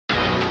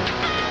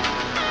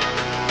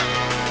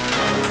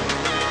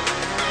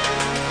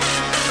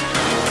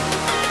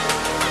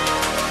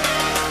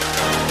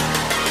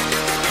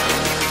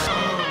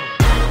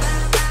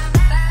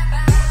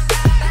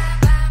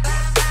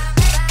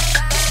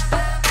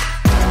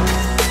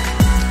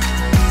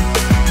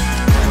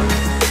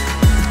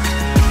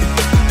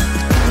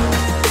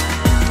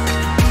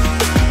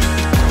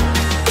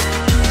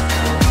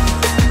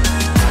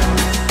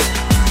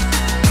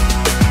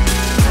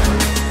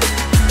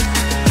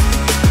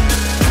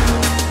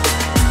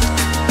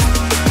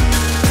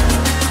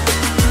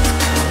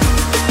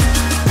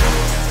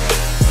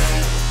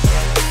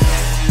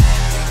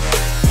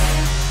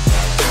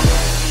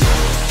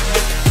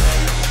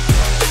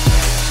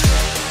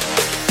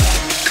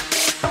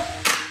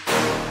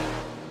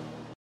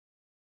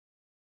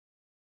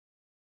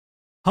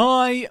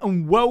Hi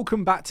and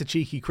welcome back to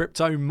Cheeky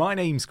Crypto. My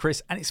name's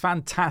Chris and it's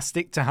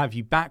fantastic to have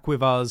you back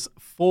with us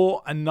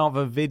for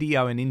another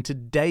video. And in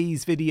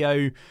today's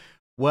video,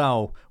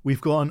 well,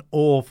 we've got an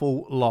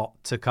awful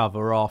lot to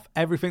cover off.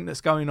 Everything that's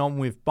going on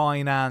with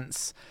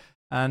Binance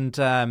and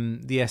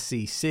the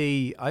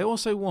SEC. I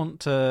also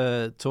want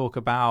to talk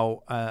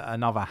about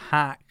another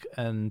hack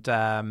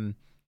and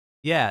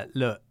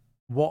look,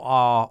 what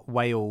are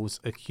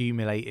whales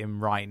accumulating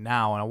right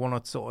now? And I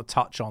want to sort of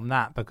touch on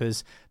that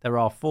because there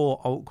are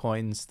 4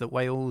 altcoins that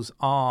whales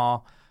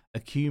are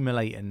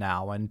accumulating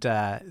now,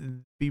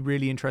 and be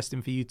really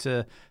interesting for you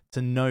to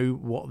know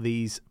what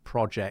these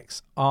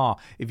projects are.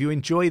 If you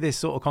enjoy this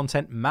sort of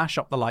content, mash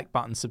up the like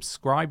button,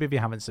 subscribe if you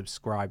haven't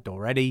subscribed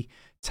already,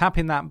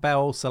 tapping that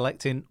bell,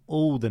 selecting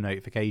all the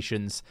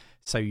notifications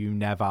so you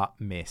never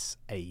miss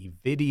a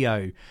video.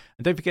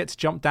 And don't forget to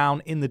jump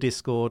down in the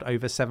Discord.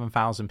 Over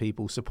 7,000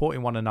 people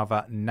supporting one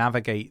another,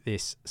 navigate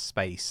this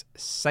space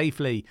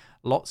safely.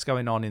 Lots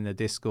going on in the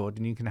Discord,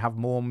 and you can have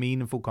more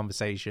meaningful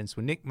conversations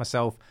with Nick,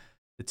 myself,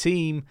 the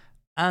team,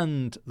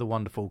 and the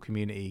wonderful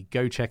community.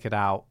 Go check it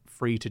out.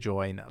 Free to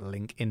join.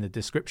 Link in the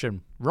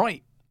description.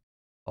 Right,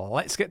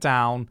 let's get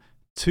down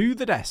to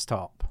the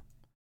desktop.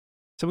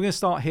 So we're going to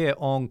start here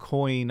on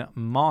Coin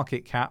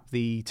Market Cap.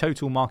 The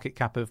total market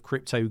cap of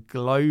crypto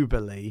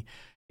globally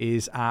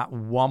is at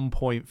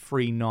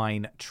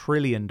 $1.39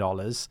 trillion,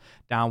 down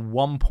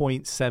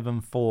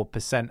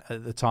 1.74%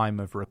 at the time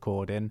of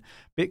recording.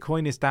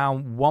 Bitcoin is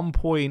down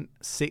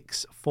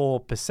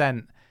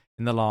 1.64%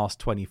 in the last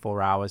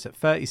 24 hours at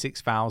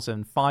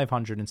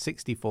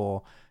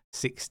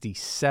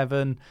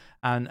 36,564.67,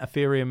 and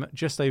Ethereum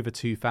just over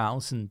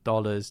 $2,000,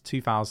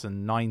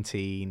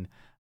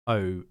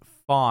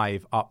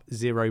 2019.05, up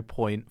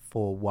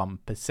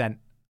 0.41%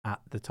 at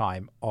the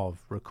time of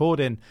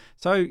recording.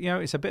 So,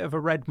 it's a bit of a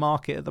red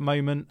market at the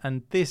moment,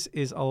 and this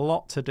is a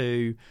lot to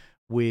do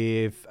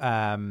with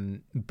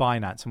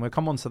Binance, and we'll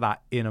come on to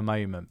that in a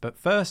moment. But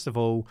first of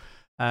all,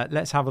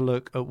 let's have a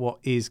look at what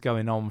is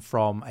going on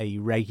from a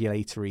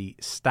regulatory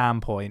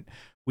standpoint.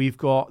 We've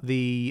got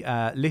the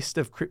list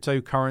of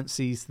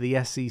cryptocurrencies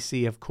the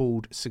SEC have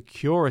called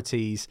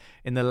securities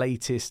in the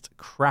latest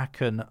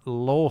Kraken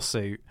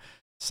lawsuit.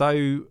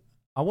 So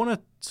I want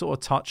to sort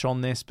of touch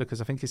on this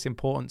because I think it's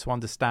important to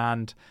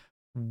understand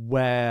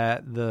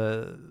where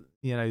the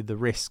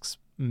risks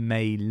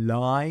may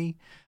lie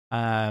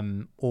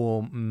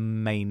or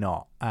may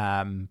not.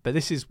 But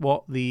this is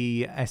what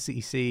the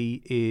SEC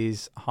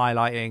is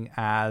highlighting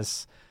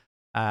as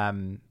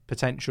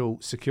potential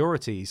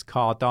securities: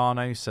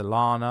 Cardano,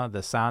 Solana,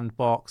 the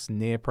Sandbox,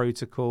 Near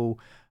Protocol,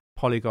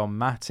 Polygon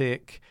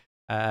Matic.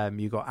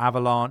 You've got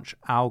Avalanche,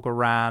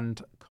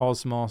 Algorand,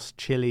 Cosmos,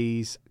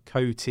 Chiliz,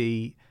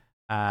 Coty.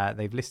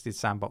 They've listed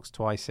Sandbox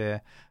twice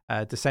here.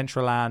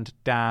 Decentraland,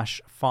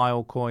 Dash,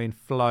 Filecoin,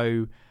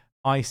 Flow,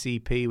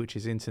 ICP, which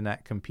is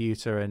Internet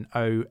Computer, and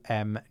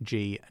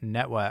OMG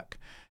Network.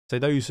 So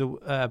those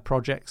are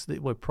projects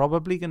that we're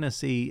probably going to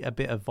see a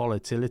bit of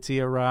volatility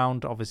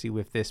around, obviously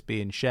with this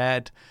being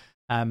shared.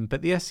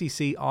 But the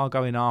SEC are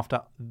going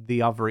after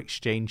the other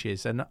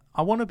exchanges. And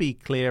I want to be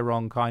clear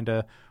on kind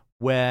of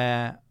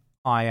where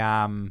I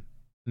am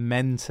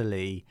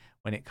mentally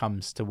when it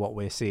comes to what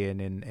we're seeing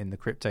in the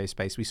crypto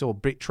space. We saw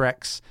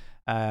Bittrex,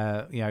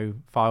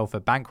 file for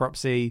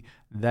bankruptcy.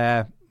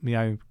 They're,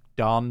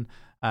 done.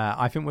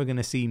 I think we're going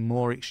to see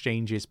more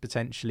exchanges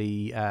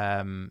potentially,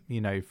 from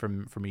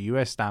a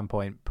US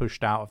standpoint,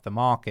 pushed out of the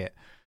market.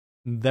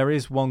 There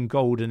is one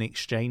golden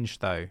exchange,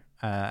 though,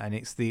 and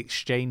it's the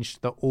exchange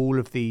that all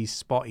of these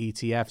spot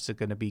ETFs are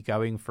going to be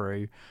going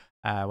through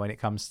when it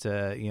comes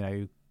to,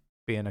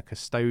 being a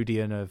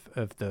custodian of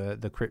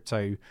the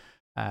crypto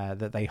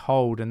that they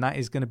hold, and that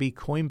is going to be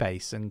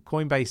Coinbase. And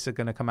Coinbase are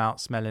going to come out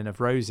smelling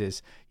of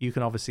roses. You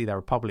can obviously, they're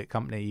a public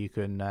company. You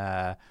can,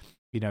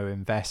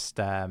 invest,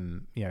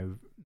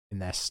 in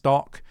their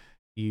stock.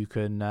 You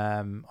can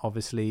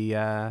obviously,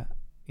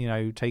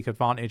 take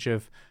advantage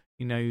of,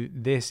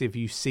 this if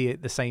you see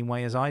it the same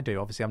way as I do.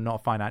 Obviously, I'm not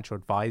a financial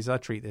advisor. I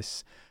treat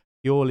this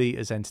purely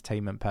as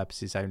entertainment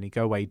purposes only.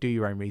 Go away, do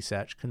your own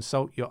research,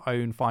 consult your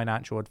own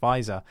financial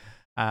advisor.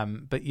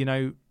 But,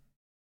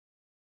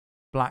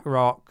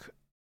 BlackRock,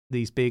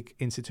 these big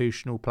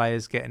institutional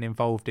players getting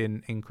involved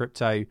in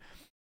crypto,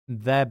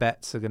 their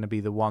bets are going to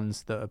be the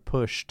ones that are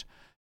pushed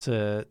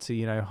to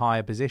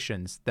higher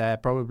positions. There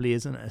probably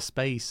isn't a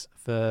space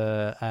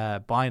for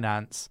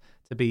Binance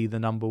to be the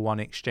number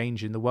one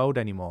exchange in the world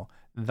anymore.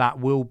 That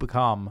will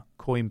become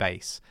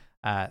Coinbase.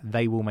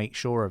 They will make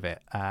sure of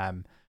it.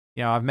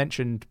 I've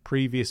mentioned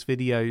previous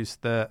videos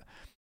that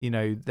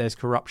there's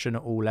corruption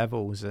at all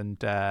levels, and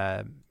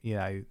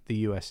the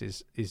US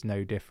is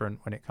no different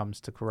when it comes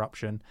to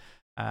corruption.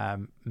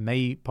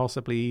 May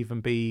possibly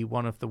even be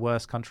one of the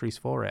worst countries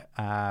for it.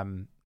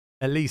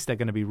 At least they're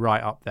going to be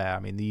right up there.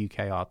 I mean, the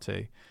UK are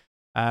too.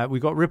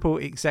 We've got Ripple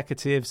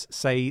executives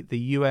say the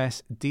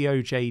US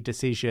DOJ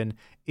decision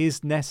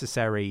is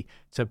necessary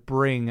to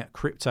bring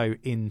crypto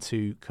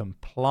into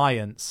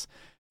compliance.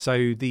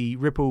 So the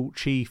Ripple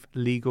chief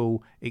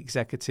legal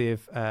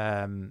executive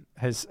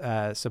has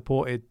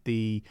supported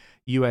the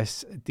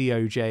US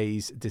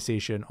DOJ's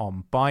decision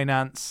on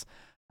Binance.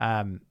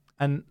 And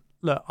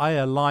look, I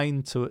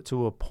align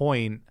to a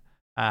point,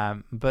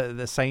 but at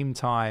the same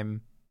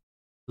time,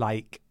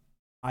 like,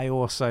 I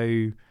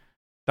also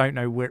don't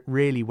know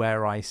really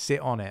where I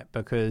sit on it,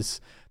 because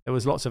there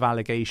was lots of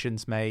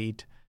allegations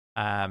made.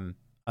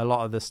 A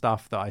lot of the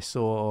stuff that I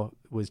saw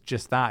was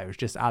just that. It was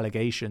just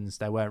allegations.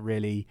 There weren't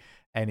really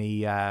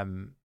any, there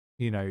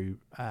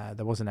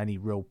wasn't any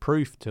real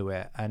proof to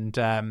it.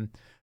 And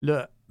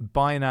look,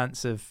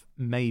 Binance have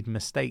made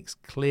mistakes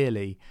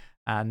clearly.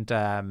 And,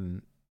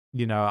 again,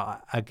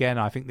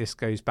 I think this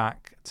goes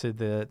back to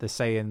the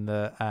saying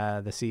that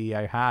the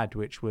CEO had,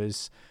 which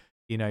was,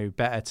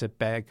 better to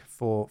beg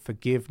for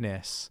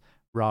forgiveness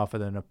rather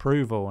than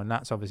approval. And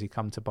that's obviously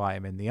come to bite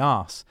him in the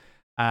arse.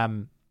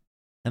 And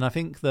I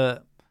think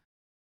that,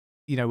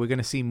 we're going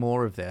to see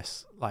more of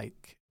this,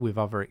 like with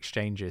other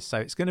exchanges. So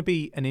it's going to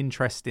be an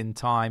interesting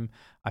time.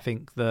 I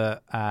think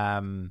that,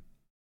 I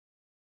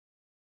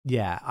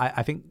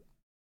think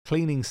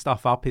cleaning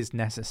stuff up is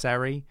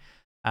necessary.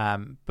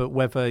 But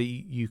whether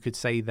you could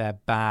say they're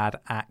bad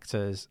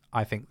actors,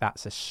 I think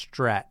that's a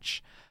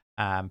stretch.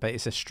 But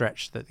it's a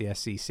stretch that the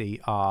SEC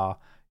are,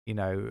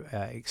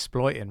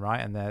 exploiting, right?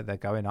 And they're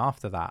going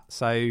after that.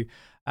 So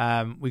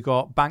we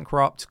got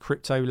bankrupt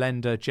crypto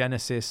lender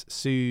Genesis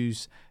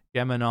sues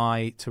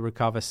Gemini to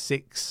recover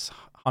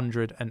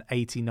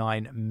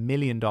 $689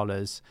 million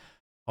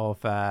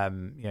of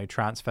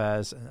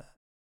transfers.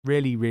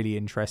 Really, really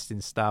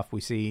interesting stuff.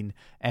 We've seen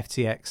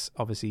FTX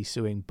obviously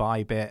suing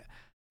Bybit.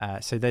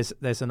 So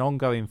there's an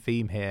ongoing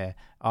theme here.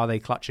 Are they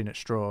clutching at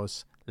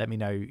straws? Let me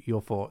know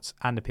your thoughts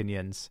and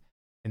opinions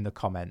in the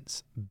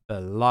comments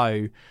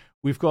below.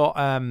 We've got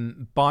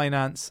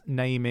Binance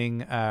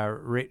naming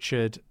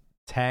Richard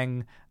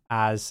Teng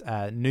as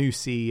new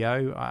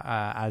CEO,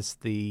 as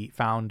the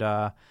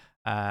founder.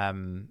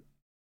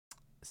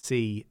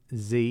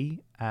 CZ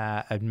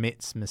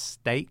admits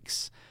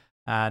mistakes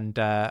and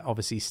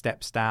obviously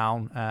steps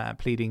down,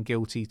 pleading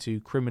guilty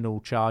to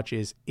criminal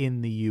charges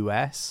in the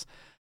US.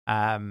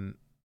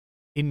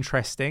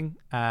 Interesting.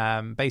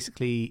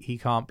 Basically, he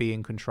can't be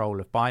in control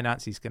of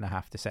Binance. He's going to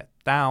have to step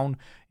down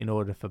in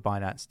order for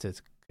Binance to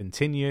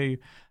continue.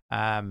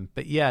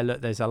 But yeah,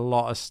 look, there's a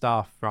lot of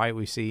stuff, right?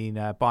 We've seen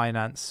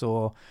Binance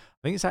saw, I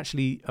think it's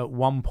actually at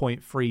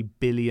 $1.3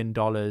 billion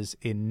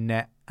in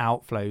net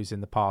outflows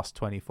in the past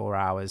 24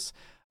 hours.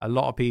 A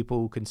lot of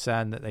people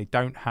concerned that they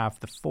don't have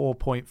the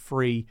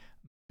 $4.3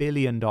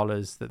 billion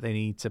that they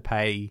need to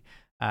pay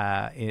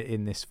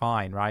in this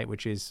fine, right?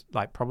 Which is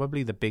like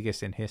probably the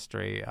biggest in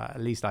history.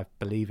 At least I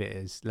believe it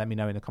is. Let me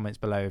know in the comments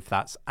below if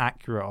that's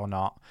accurate or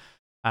not.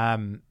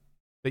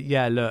 But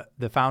yeah, look,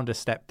 the founder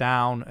stepped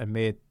down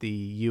amid the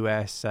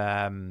US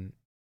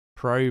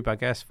probe, I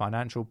guess,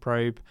 financial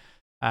probe.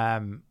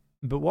 But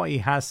what he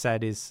has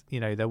said is,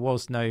 there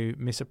was no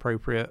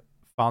misappropriate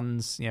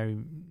funds,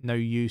 no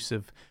use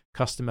of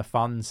customer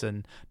funds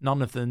and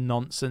none of the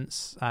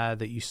nonsense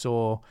that you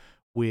saw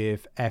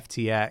with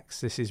FTX.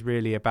 This is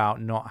really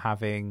about not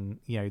having,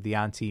 the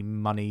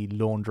anti-money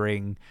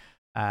laundering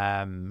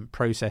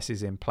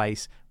processes in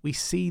place. We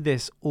see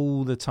this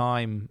all the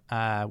time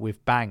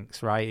with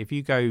banks, right? If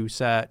you go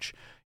search,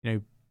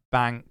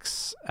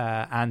 banks,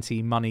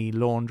 anti-money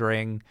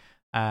laundering,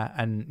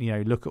 and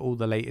look at all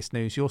the latest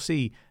news, you'll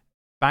see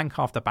bank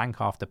after bank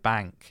after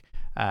bank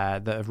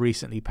that have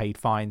recently paid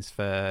fines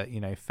for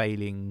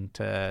failing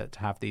to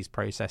have these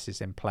processes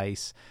in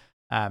place.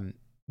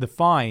 The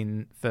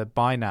fine for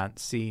Binance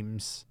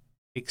seems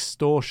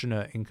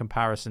extortionate in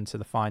comparison to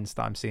the fines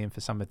that I'm seeing for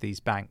some of these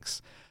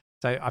banks.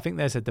 So I think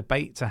there's a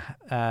debate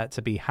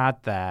to be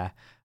had there.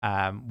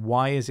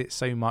 Why is it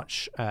so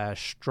much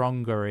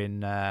stronger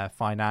in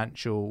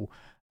financial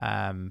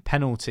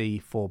penalty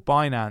for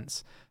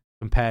Binance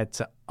compared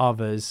to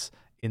others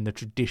in the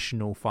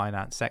traditional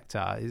finance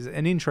sector? Is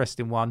an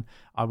interesting one.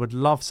 I would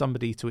love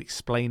somebody to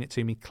explain it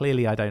to me.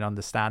 Clearly, I don't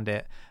understand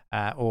it,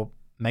 or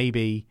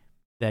maybe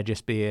they're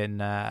just being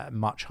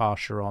much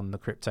harsher on the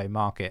crypto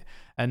market.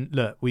 And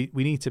look, we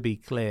need to be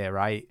clear,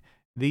 right?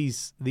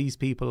 These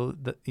people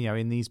that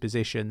in these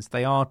positions,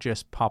 they are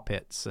just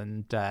puppets,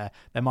 and there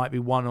might be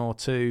one or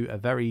two, a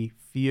very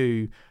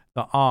few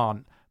that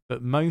aren't,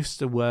 but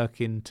most are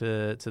working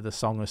to the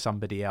song of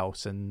somebody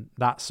else, and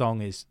that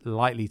song is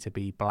likely to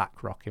be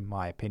BlackRock, in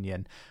my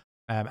opinion.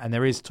 And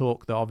there is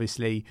talk that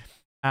obviously,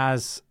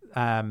 as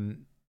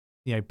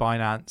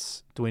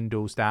Binance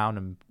dwindles down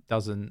and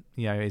doesn't,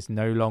 is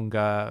no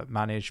longer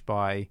managed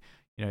by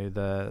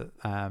the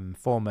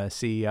former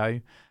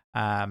CEO,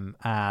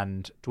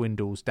 and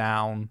dwindles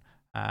down,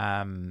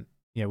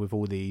 with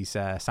all these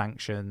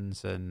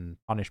sanctions and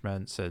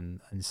punishments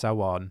and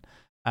so on,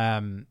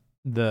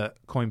 that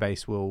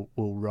Coinbase will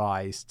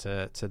rise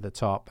to the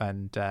top,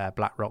 and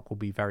BlackRock will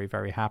be very,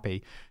 very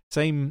happy.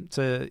 Same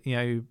to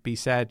be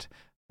said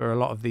for a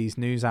lot of these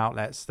news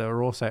outlets that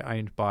are also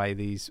owned by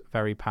these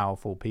very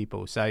powerful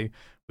people. So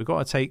we've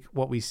got to take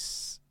what we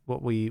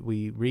what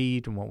we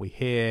read and what we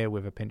hear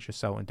with a pinch of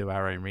salt and do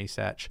our own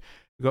research.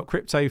 We've got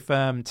crypto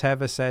firm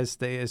Tether says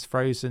that it has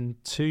frozen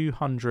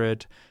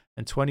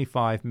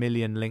 225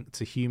 million linked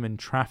to human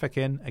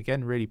trafficking.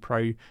 Again, really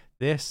pro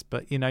this,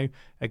 but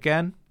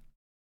again,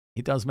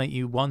 it does make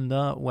you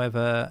wonder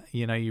whether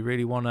you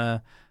really want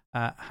to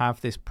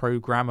have this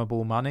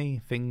programmable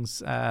money.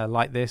 Things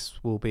like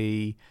this will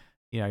be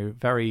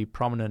very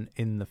prominent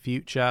in the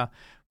future.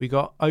 We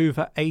got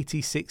over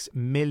 $86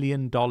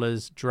 million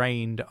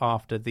drained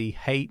after the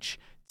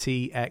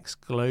HTX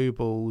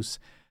Global's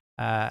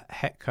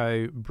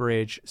HECO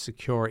bridge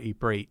security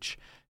breach.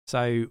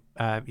 So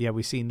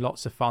we've seen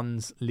lots of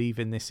funds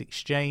leaving this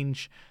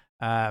exchange,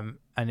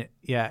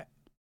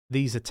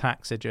 these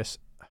attacks are just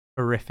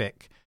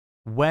horrific.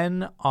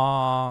 When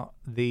are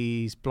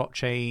these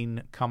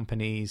blockchain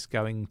companies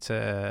going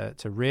to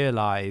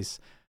realize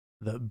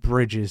that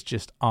bridges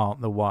just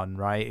aren't the one,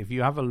 right? If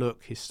you have a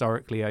look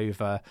historically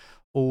over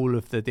all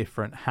of the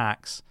different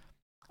hacks,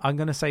 I'm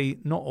going to say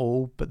not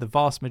all, but the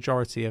vast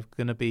majority are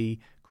going to be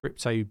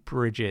crypto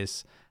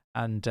bridges,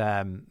 and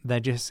they're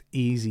just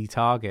easy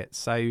targets.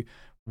 So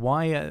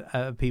why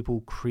are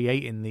people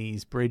creating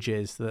these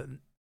bridges that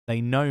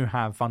they know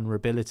have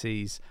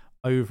vulnerabilities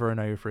over and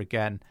over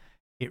again?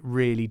 It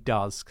really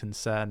does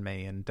concern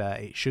me, and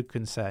it should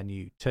concern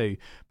you too.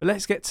 But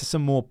let's get to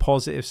some more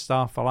positive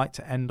stuff. I like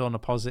to end on a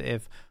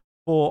positive.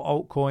 For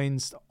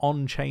altcoins,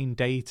 on-chain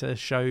data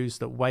shows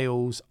that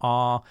whales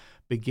are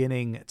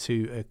beginning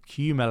to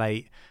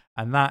accumulate,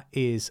 and that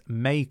is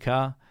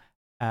Maker,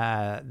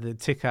 the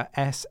ticker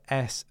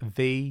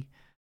SSV,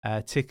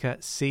 ticker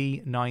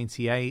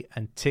C98,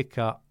 and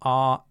ticker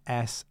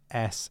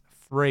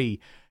RSS3.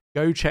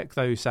 Go check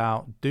those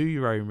out, do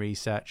your own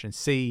research, and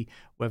see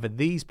whether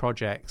these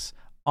projects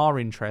are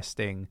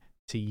interesting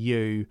to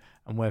you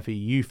and whether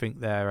you think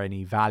they're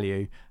any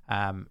value.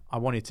 I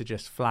wanted to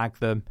just flag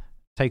them,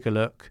 take a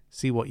look,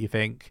 see what you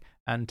think,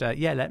 and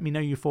let me know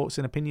your thoughts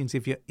and opinions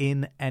if you're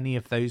in any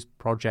of those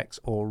projects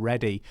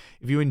already.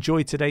 If you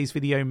enjoyed today's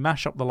video,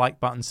 mash up the like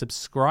button,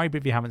 subscribe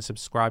if you haven't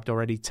subscribed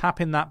already, tap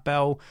in that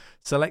bell,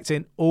 select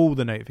in all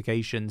the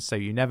notifications so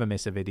you never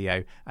miss a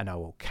video, and I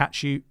will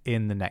catch you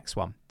in the next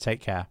one.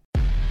 Take care.